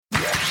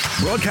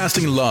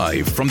Broadcasting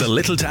live from the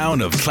little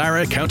town of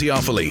Clara, County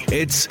Offaly,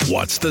 it's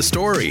What's the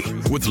Story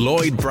with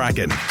Lloyd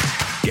Bracken.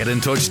 Get in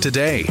touch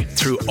today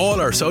through all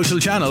our social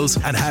channels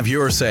and have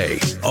your say.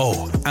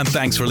 Oh, and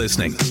thanks for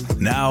listening.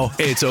 Now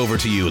it's over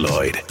to you,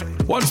 Lloyd.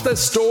 What's the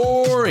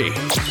story?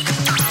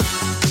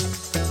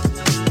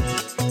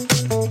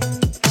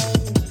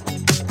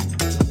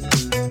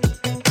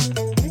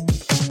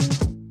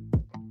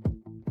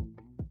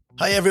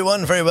 Hi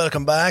everyone, very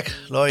welcome back.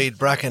 Lloyd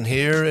Bracken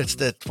here. It's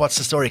the What's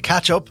the Story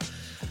catch up.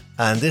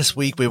 And this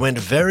week we went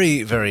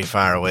very, very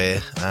far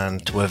away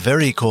and to a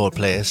very cold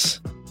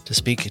place to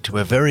speak to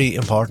a very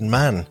important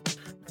man.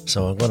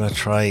 So I'm going to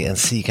try and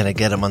see, can I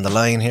get him on the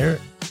line here?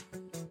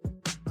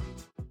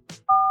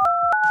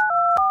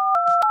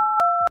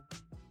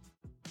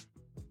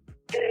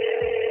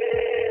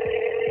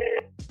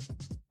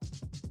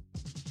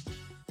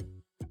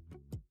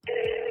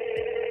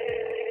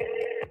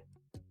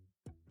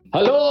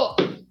 Hello,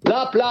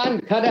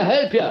 Lapland, can I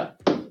help you?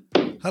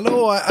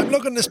 Hello, I'm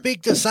looking to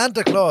speak to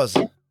Santa Claus.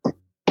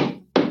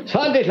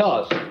 Santa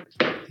Claus?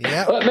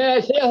 Yeah. May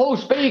I say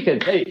who's speaking,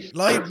 please?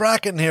 Lloyd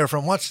Bracken here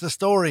from What's the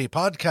Story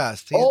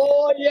podcast.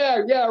 Oh,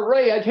 yeah,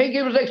 right. I think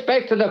he was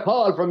expecting a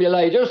call from you,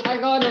 Lloyd. Just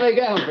hang on and I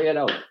get him for you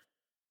now.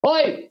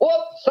 Hi,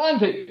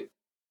 Santa?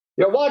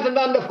 You wasn't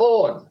on the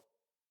phone.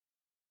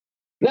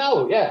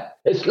 No, yeah,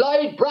 it's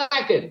Lloyd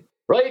Bracken.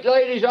 Right,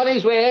 Lloyd, he's on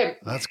his way.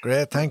 That's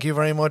great. Thank you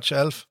very much,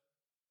 Elf.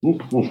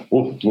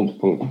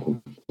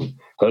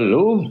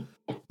 Hello?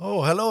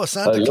 Oh, hello,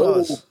 Santa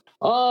Claus.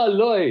 Ah,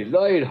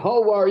 Lloyd,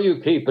 how are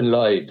you keeping,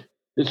 Lloyd?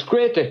 It's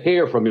great to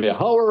hear from you.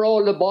 How are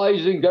all the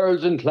boys and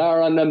girls in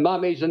Clara and the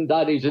mammies and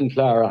daddies in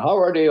Clara? How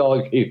are they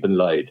all keeping,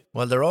 Lloyd?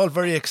 Well, they're all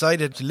very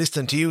excited to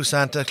listen to you,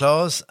 Santa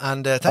Claus.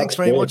 And thanks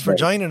very much for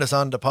joining us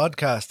on the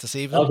podcast this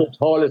evening. Not at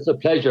all. It's a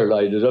pleasure,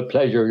 Lloyd. It's a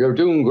pleasure. You're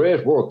doing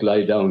great work,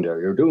 Lloyd, down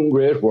there. You're doing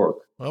great work.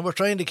 Well, we're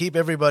trying to keep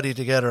everybody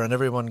together and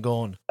everyone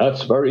going.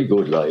 That's very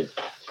good, Lloyd.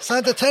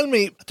 Santa, tell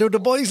me, do the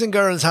boys and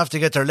girls have to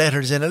get their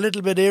letters in a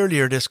little bit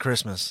earlier this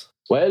Christmas?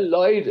 Well,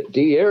 Lloyd,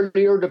 the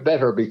earlier the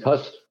better,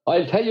 because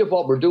I'll tell you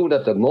what we're doing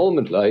at the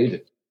moment,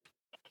 Lloyd.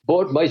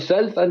 Both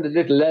myself and the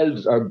little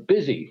elves are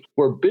busy.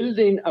 We're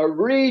building a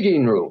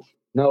reading room.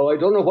 Now, I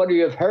don't know whether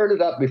you've heard of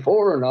that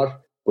before or not,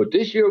 but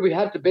this year we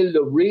had to build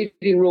a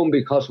reading room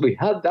because we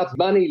had that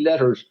many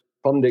letters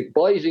from the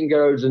boys and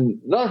girls, and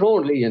not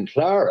only in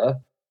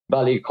Clara,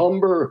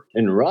 Ballycumber,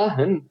 in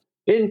Rahan,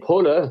 in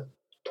Pulla,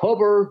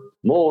 Tubber,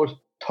 Moat,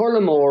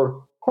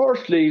 Tullamore,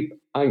 Horsleep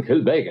and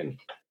Kilbeggan.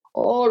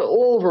 All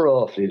over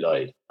Offaly,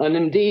 Lloyd, and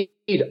indeed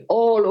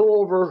all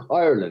over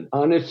Ireland.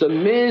 And it's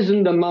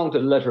amazing the amount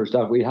of letters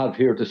that we have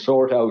here to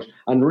sort out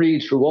and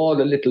read through all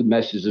the little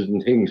messages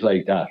and things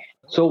like that.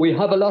 So we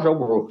have a lot of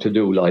work to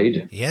do,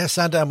 Lloyd. Yes,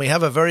 Santa, and we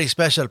have a very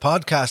special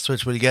podcast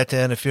which we'll get to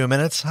in a few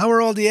minutes. How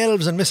are all the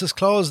elves and Mrs.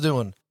 Claus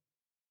doing?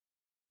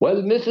 Well,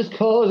 Mrs.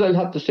 Claus, I'll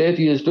have to say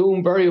to you, is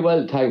doing very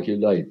well, thank you,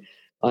 Lloyd.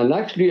 And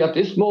actually, at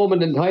this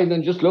moment in time,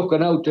 I'm just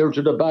looking out there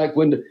to the back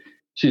window.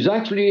 She's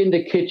actually in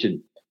the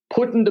kitchen,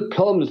 putting the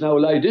plums now,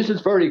 Lloyd. This is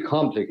very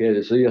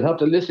complicated, so you'll have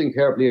to listen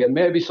carefully. And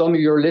maybe some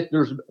of your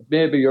listeners,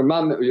 maybe your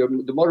mum,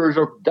 the mothers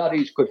or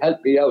daddies could help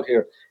me out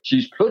here.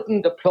 She's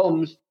putting the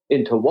plums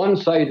into one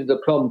side of the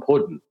plum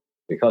pudding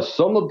because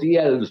some of the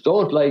elves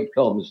don't like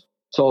plums,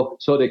 so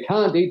they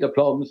can't eat the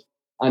plums,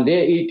 and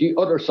they eat the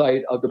other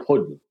side of the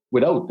pudding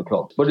without the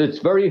plums. But it's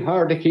very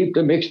hard to keep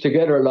them mixed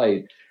together,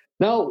 Lloyd.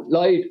 Now,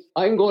 Lloyd,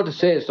 I'm going to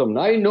say something.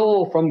 I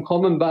know from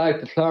coming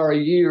back to Clara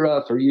year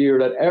after year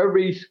that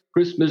every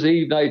Christmas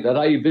Eve night that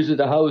I visit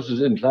the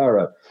houses in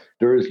Clara,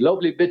 there is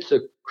lovely bits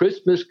of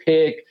Christmas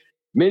cake,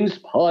 mince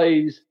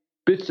pies,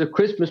 bits of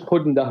Christmas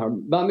pudding that our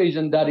mummies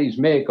and daddies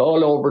make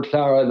all over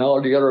Clara and all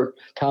the other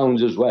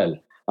towns as well.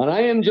 And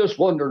I am just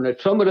wondering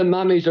if some of the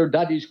mummies or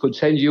daddies could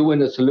send you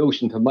in a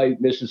solution to my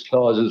Mrs.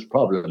 Claus's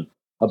problem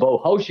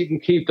about how she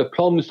can keep the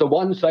plums to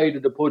one side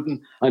of the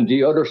pudding and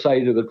the other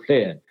side of it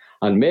plain.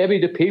 And maybe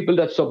the people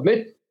that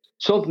submit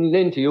something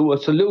into you, a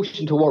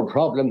solution to our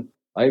problem,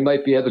 I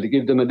might be able to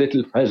give them a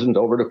little present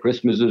over the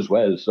Christmas as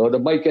well. So they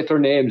might get their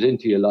names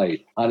into your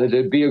life. And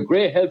it'd be a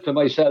great help to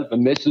myself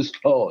and Mrs.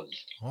 Claus.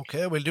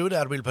 Okay, we'll do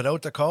that. We'll put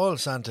out the call,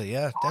 Santa.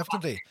 Yeah,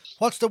 definitely.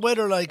 What's the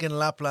weather like in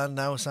Lapland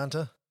now,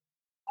 Santa?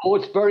 Oh,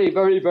 it's very,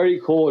 very,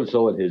 very cold.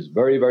 So it is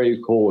very,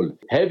 very cold.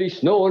 Heavy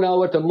snow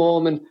now at the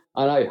moment.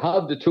 And I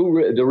have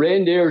the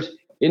reindeers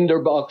in their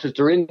boxes.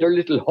 They're in their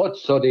little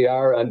huts, so they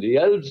are. And the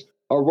elves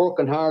are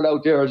working hard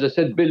out there, as I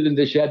said, building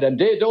the shed, and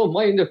they don't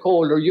mind the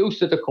cold. They're used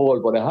to the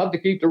cold, but I have to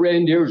keep the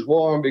reindeers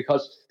warm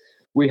because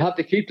we have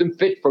to keep them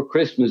fit for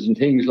Christmas and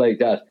things like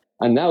that.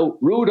 And now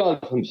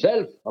Rudolph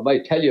himself, I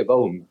might tell you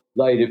about him,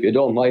 Lloyd, if you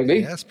don't mind me.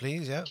 Yes,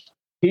 please, yeah.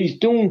 He's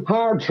doing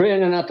hard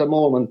training at the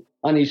moment,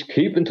 and he's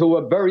keeping to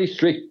a very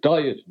strict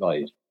diet,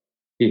 Lloyd.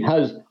 He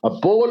has a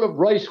bowl of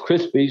Rice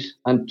Krispies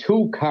and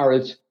 2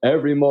 carrots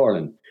every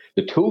morning.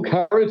 The 2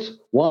 carrots,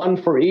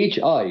 one for each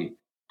eye,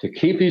 to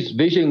keep his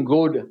vision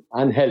good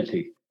and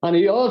healthy. And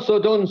he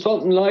also done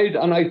something, Lloyd,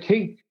 and I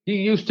think he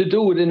used to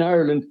do it in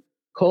Ireland,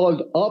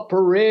 called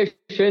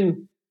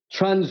Operation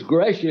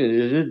transgression,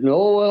 is it?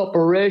 No,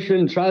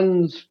 Operation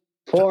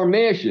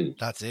Transformation.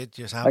 That's it.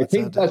 Just have I it,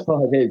 think Santa. that's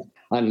what it is.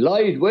 And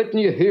Lloyd, when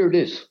you hear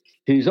this,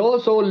 he's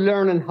also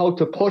learning how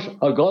to put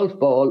a golf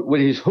ball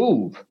with his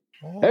hoof.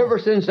 Oh. Ever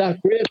since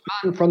that great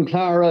man from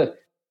Clara,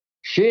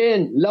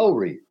 Shane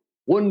Lowry,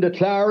 won the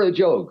Clara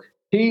Jug.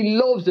 He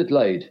loves it,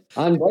 Lloyd.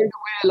 And by the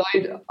way,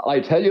 Lloyd, I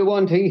tell you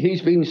one thing,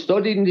 he's been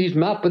studying his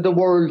map of the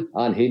world,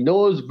 and he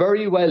knows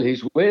very well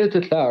his way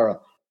to Clara.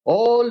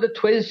 All the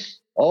twists,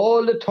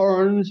 all the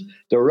turns,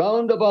 the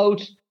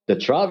roundabouts, the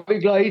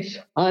traffic lights,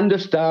 and the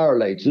star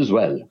lights as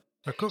well.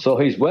 So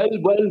he's well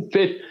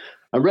fit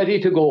and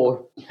ready to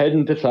go,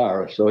 heading to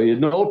Clara. So he has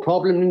no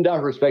problem in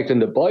that respect.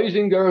 And the boys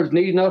and girls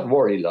need not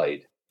worry,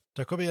 Lloyd.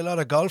 There could be a lot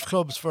of golf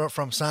clubs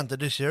from Santa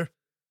this year.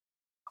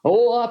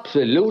 Oh,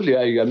 absolutely.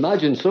 I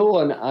imagine so.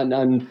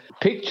 And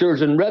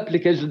pictures and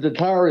replicas of the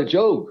Clara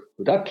Jug.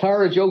 That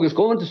Clara Jug is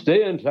going to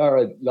stay in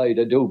Clara, Lloyd,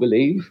 I do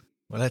believe.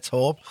 Well, let's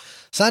hope.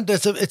 Santa,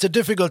 it's a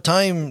difficult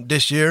time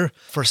this year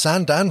for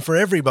Santa and for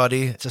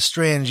everybody. It's a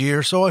strange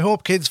year. So I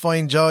hope kids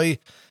find joy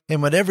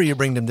in whatever you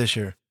bring them this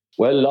year.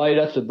 Well, Lloyd,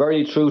 that's a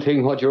very true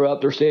thing what you're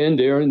after saying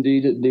there.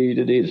 Indeed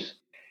it is.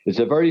 It's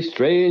a very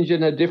strange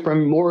and a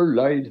different world,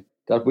 Lloyd,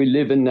 that we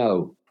live in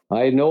now.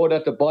 I know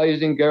that the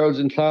boys and girls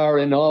in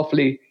Clara and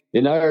Offaly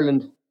in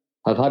Ireland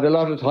have had a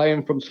lot of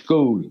time from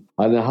school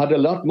and they had a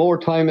lot more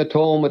time at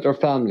home with their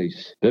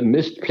families. They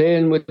missed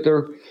playing with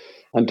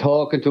and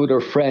talking to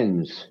their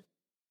friends.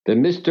 They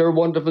missed their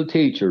wonderful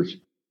teachers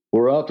who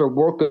were out there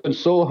working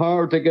so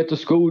hard to get the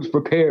schools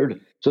prepared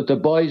so that the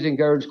boys and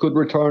girls could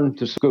return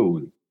to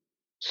school.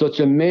 Such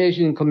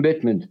amazing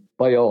commitment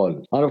by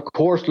all. And of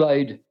course,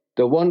 Lloyd,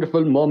 the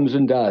wonderful mums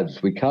and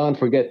dads, we can't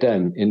forget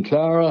them in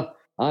Clara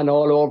and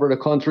all over the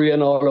country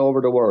and all over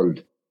the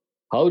world.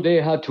 How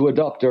they had to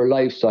adopt their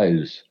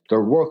lifestyles,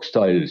 their work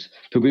styles,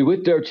 to be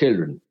with their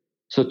children.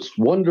 Such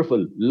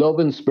wonderful love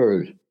and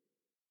spirit.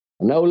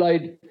 And now,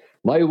 Lloyd,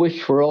 my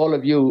wish for all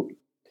of you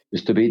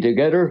is to be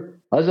together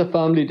as a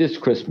family this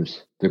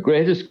Christmas. The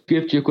greatest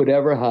gift you could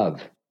ever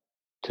have.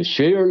 To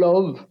share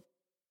love,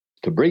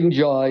 to bring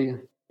joy,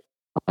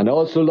 and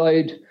also,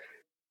 Lloyd,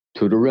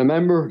 to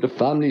remember the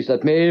families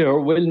that may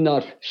or will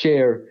not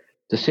share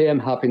the same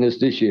happiness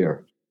this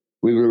year.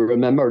 We will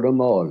remember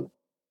them all.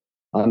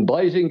 And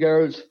boys and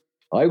girls,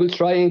 I will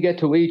try and get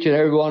to each and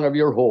every one of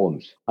your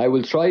homes. I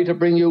will try to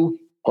bring you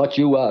what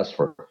you ask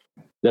for.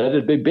 Let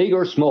it be big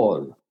or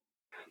small.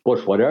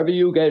 But whatever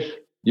you get,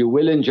 you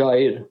will enjoy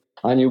it,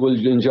 and you will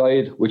enjoy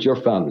it with your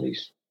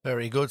families.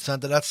 Very good,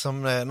 Santa. That's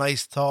some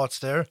nice thoughts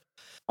there.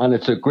 And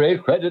it's a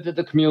great credit to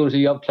the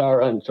community of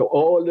Clara and to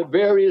all the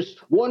various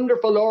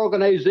wonderful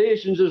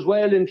organisations as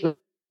well in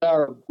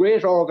Clara.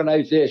 Great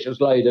organisations,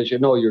 Lloyd, as you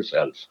know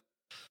yourself.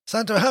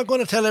 Santa, I'm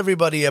going to tell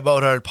everybody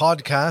about our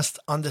podcast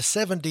on the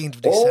 17th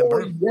of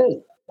December. Oh, yes,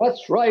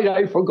 that's right.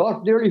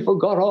 Nearly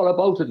forgot all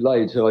about it,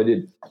 Lloyd, so I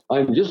did.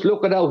 I'm just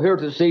looking out here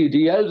to see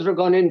the elves are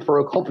gone in for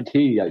a cup of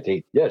tea, I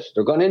think. Yes,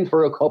 they're gone in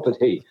for a cup of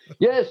tea.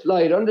 Yes,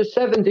 Lloyd, on the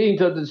 17th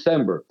of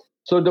December.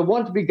 So they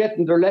want to be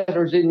getting their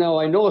letters in now.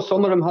 I know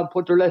some of them have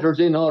put their letters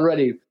in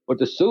already, but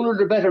the sooner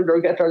the better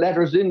they'll get their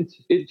letters into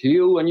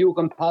you, and you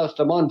can pass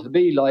them on to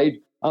me, Lloyd,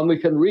 and we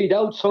can read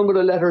out some of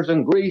the letters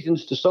and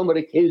greetings to some of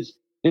the kids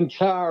in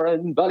Clara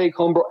and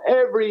Ballycumber,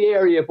 every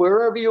area,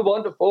 wherever you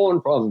want to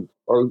phone from,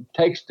 or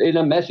text in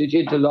a message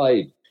into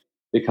Lloyd.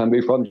 It can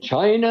be from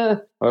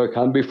China, or it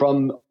can be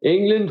from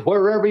England,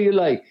 wherever you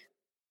like.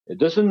 It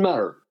doesn't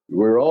matter.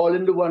 We're all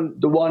in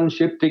the one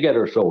ship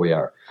together, so we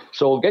are.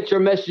 So get your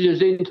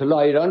messages in to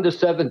Lloyd on the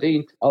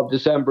 17th of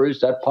December is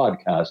that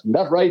podcast. Isn't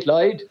that right,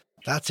 Lloyd?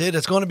 That's it.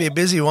 It's going to be a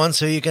busy one,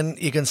 so you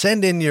can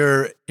send in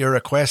your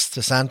requests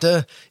to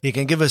Santa. You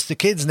can give us the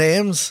kids'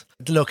 names,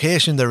 the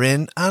location they're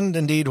in, and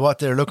indeed what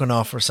they're looking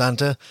off for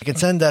Santa. You can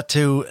send that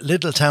to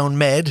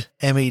littletownmed,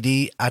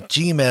 M-E-D,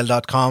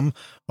 @gmail.com,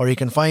 or you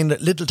can find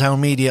Littletown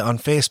Media on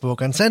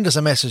Facebook and send us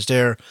a message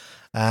there.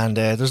 And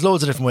there's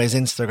loads of different ways,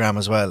 Instagram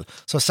as well.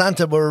 So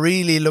Santa, we're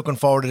really looking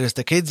forward to this.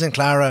 The kids in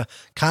Clara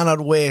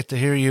cannot wait to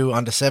hear you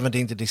on the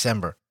 17th of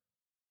December.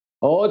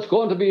 Oh, it's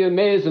going to be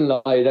amazing,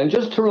 Lloyd. And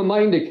just to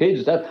remind the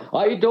kids that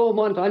I don't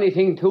want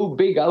anything too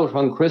big out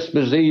on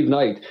Christmas Eve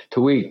night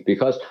to eat,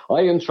 because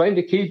I am trying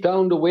to keep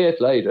down the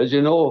weight, Lloyd. As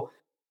you know,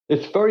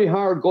 it's very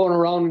hard going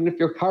around, and if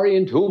you're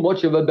carrying too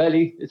much of a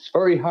belly, it's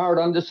very hard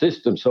on the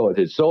system, so it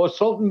is. So it's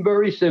something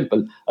very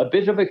simple. A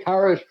bit of a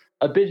carrot,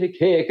 a bit of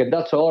cake, and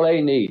that's all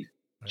I need.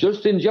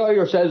 Just enjoy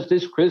yourselves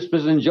this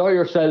Christmas. Enjoy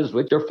yourselves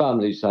with your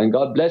families. And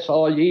God bless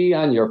all ye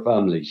and your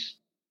families.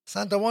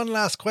 Santa, one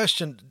last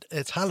question.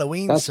 It's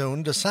Halloween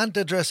soon. Does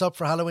Santa dress up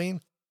for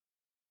Halloween?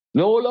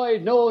 No,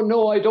 Lloyd.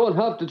 No, I don't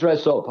have to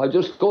dress up. I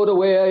just go the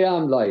way I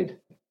am, Lloyd.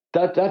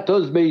 That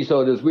does me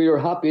so that we are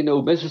happy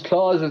now. Mrs.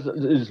 Claus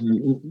is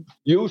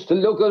used to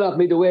looking at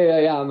me the way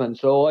I am. And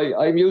so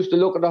I'm used to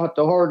looking at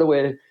her the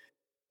way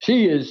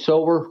she is,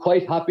 so we're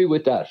quite happy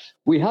with that.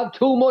 We have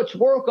too much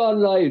work on,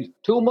 Lloyd,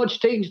 too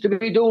much things to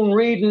be doing,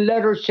 reading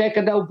letters,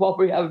 checking out what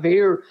we have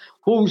here,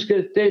 who's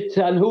get this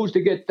and who's to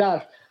get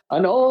that.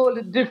 and all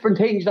the different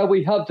things that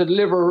we have to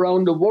deliver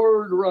around the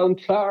world,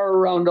 around Clara,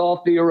 around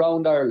Offaly,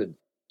 around Ireland.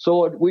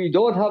 So we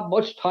don't have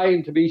much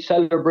time to be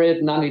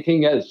celebrating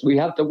anything else. We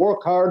have to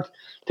work hard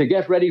to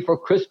get ready for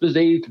Christmas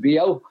Eve, to be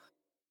out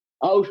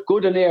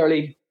good and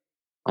early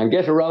and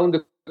get around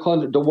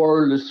the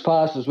world as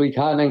fast as we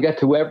can and get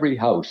to every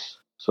house.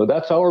 So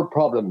that's our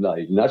problem,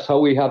 Lloyd, and that's how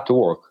we have to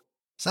work.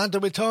 Santa,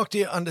 we'll talk to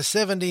you on the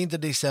 17th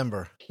of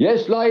December.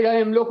 Yes, Lloyd, I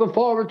am looking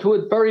forward to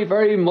it very,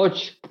 very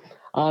much.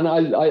 And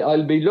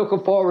I'll be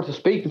looking forward to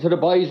speaking to the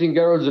boys and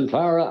girls in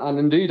Clara and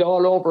indeed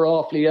all over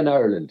Offaly and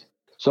Ireland.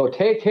 So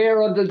take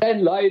care until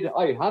then, Lloyd.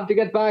 I have to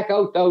get back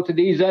out now to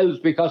these elves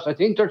because I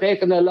think they're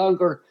taking a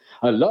longer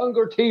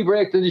tea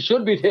break than they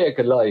should be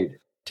taking, Lloyd.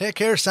 Take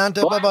care,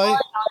 Santa. Bye-bye.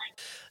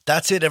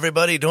 That's it,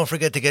 everybody. Don't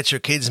forget to get your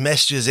kids'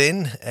 messages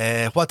in,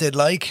 what they'd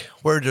like,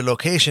 where their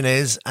location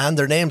is, and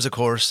their names, of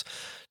course,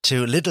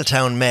 to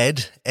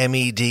littletownmed,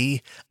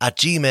 MED,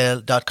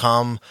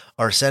 @gmail.com,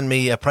 or send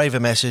me a private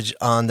message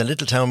on the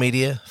Littletown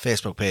Media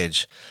Facebook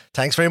page.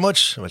 Thanks very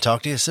much. We'll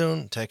talk to you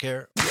soon. Take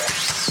care.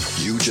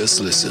 You just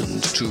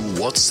listened to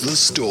What's the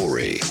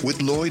Story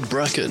with Lloyd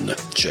Bracken.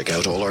 Check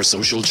out all our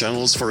social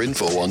channels for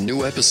info on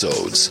new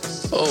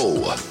episodes.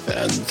 Oh,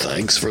 and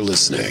thanks for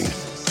listening.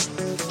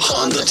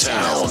 On the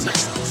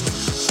Town.